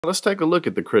Let's take a look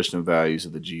at the Christian values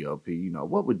of the GOP. You know,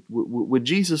 what would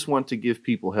Jesus want to give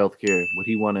people health care? Would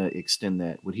he want to extend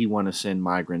that? Would he want to send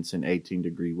migrants in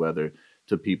 18-degree weather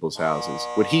to people's houses?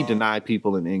 Would he deny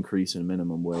people an increase in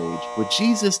minimum wage? Would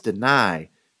Jesus deny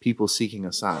people seeking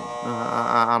asylum?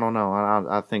 I don't know.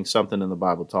 I think something in the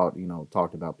Bible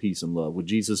talked about peace and love. Would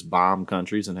Jesus bomb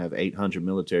countries and have 800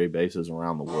 military bases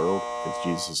around the world? Because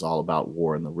Jesus is all about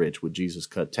war and the rich. Would Jesus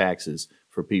cut taxes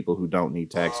for people who don't need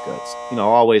tax cuts?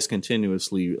 Always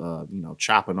continuously,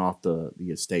 chopping off the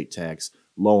estate tax,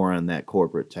 lowering that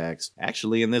corporate tax.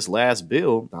 Actually, in this last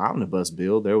bill, the omnibus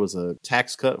bill, there was a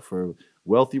tax cut for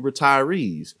wealthy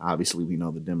retirees. Obviously, we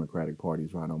know the Democratic Party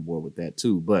is right on board with that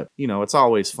too. But, it's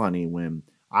always funny when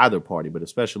either party, but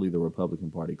especially the Republican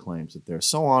Party, claims that they're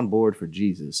so on board for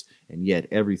Jesus, and yet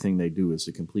everything they do is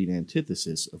the complete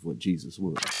antithesis of what Jesus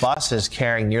would. Buses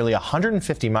carrying nearly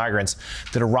 150 migrants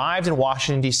that arrived in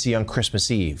Washington, D.C. on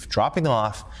Christmas Eve, dropping them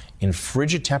off in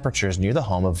frigid temperatures near the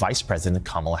home of Vice President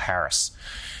Kamala Harris.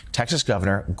 Texas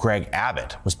Governor Greg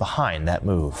Abbott was behind that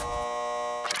move.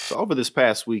 So over this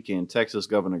past weekend, Texas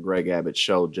Governor Greg Abbott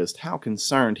showed just how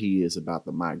concerned he is about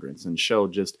the migrants and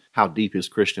showed just how deep his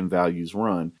Christian values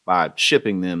run by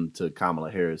shipping them to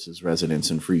Kamala Harris's residence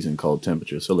in freezing cold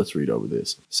temperatures. So let's read over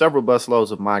this. Several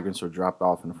busloads of migrants were dropped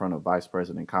off in front of Vice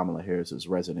President Kamala Harris's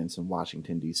residence in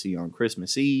Washington, D.C. on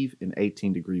Christmas Eve in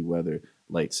 18-degree weather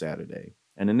late Saturday.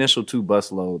 An initial 2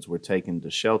 bus loads were taken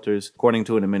to shelters, according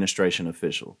to an administration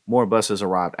official. More buses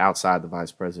arrived outside the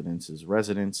vice president's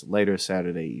residence later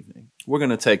Saturday evening. We're going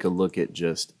to take a look at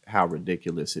just how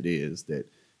ridiculous it is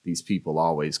that these people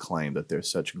always claim that they're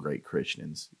such great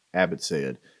Christians. Abbott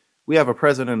said, "We have a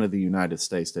president of the United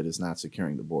States that is not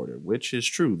securing the border," which is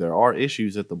true. There are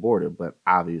issues at the border, but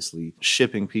obviously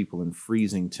shipping people in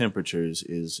freezing temperatures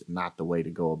is not the way to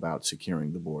go about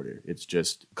securing the border. It's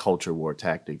just culture war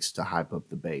tactics to hype up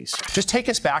the base. Just take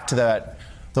us back to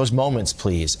those moments,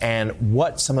 please, and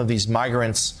what some of these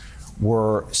migrants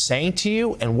were saying to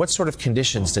you, and what sort of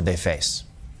conditions did they face?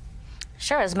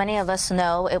 Sure. As many of us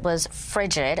know, it was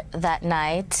frigid that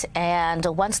night. And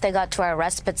once they got to our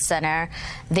respite center,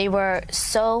 they were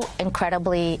so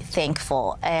incredibly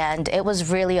thankful. And it was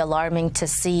really alarming to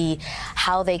see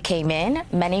how they came in.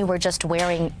 Many were just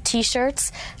wearing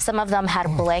T-shirts. Some of them had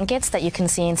blankets that you can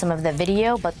see in some of the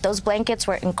video, but those blankets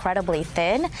were incredibly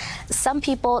thin. Some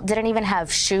people didn't even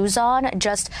have shoes on,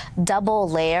 just double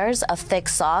layers of thick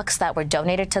socks that were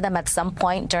donated to them at some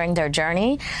point during their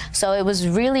journey. So it was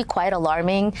really quite alarming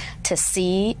to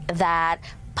see that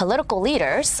political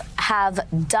leaders have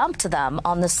dumped them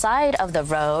on the side of the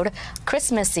road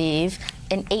Christmas Eve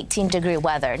in 18-degree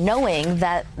weather, knowing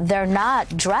that they're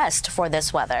not dressed for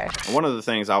this weather. One of the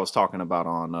things I was talking about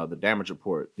on the damage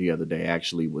report the other day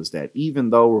actually was that even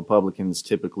though Republicans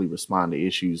typically respond to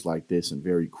issues like this in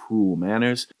very cruel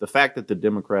manners, the fact that the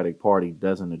Democratic Party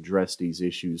doesn't address these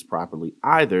issues properly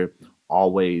either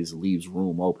always leaves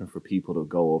room open for people to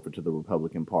go over to the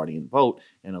Republican Party and vote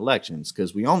in elections,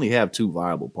 because we only have 2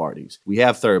 viable parties. We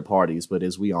have third parties, but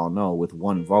as we all know, with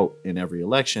 1 vote in every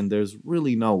election, there's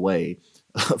really no way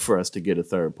for us to get a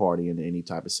third party into any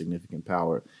type of significant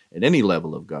power at any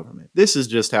level of government. This is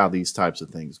just how these types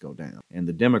of things go down. And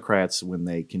the Democrats, when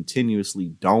they continuously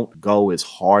don't go as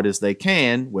hard as they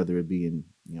can, whether it be in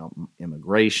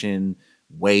immigration,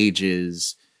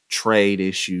 wages, trade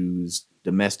issues,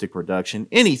 domestic production,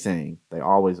 anything, they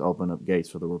always open up gates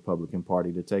for the Republican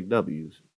Party to take W's.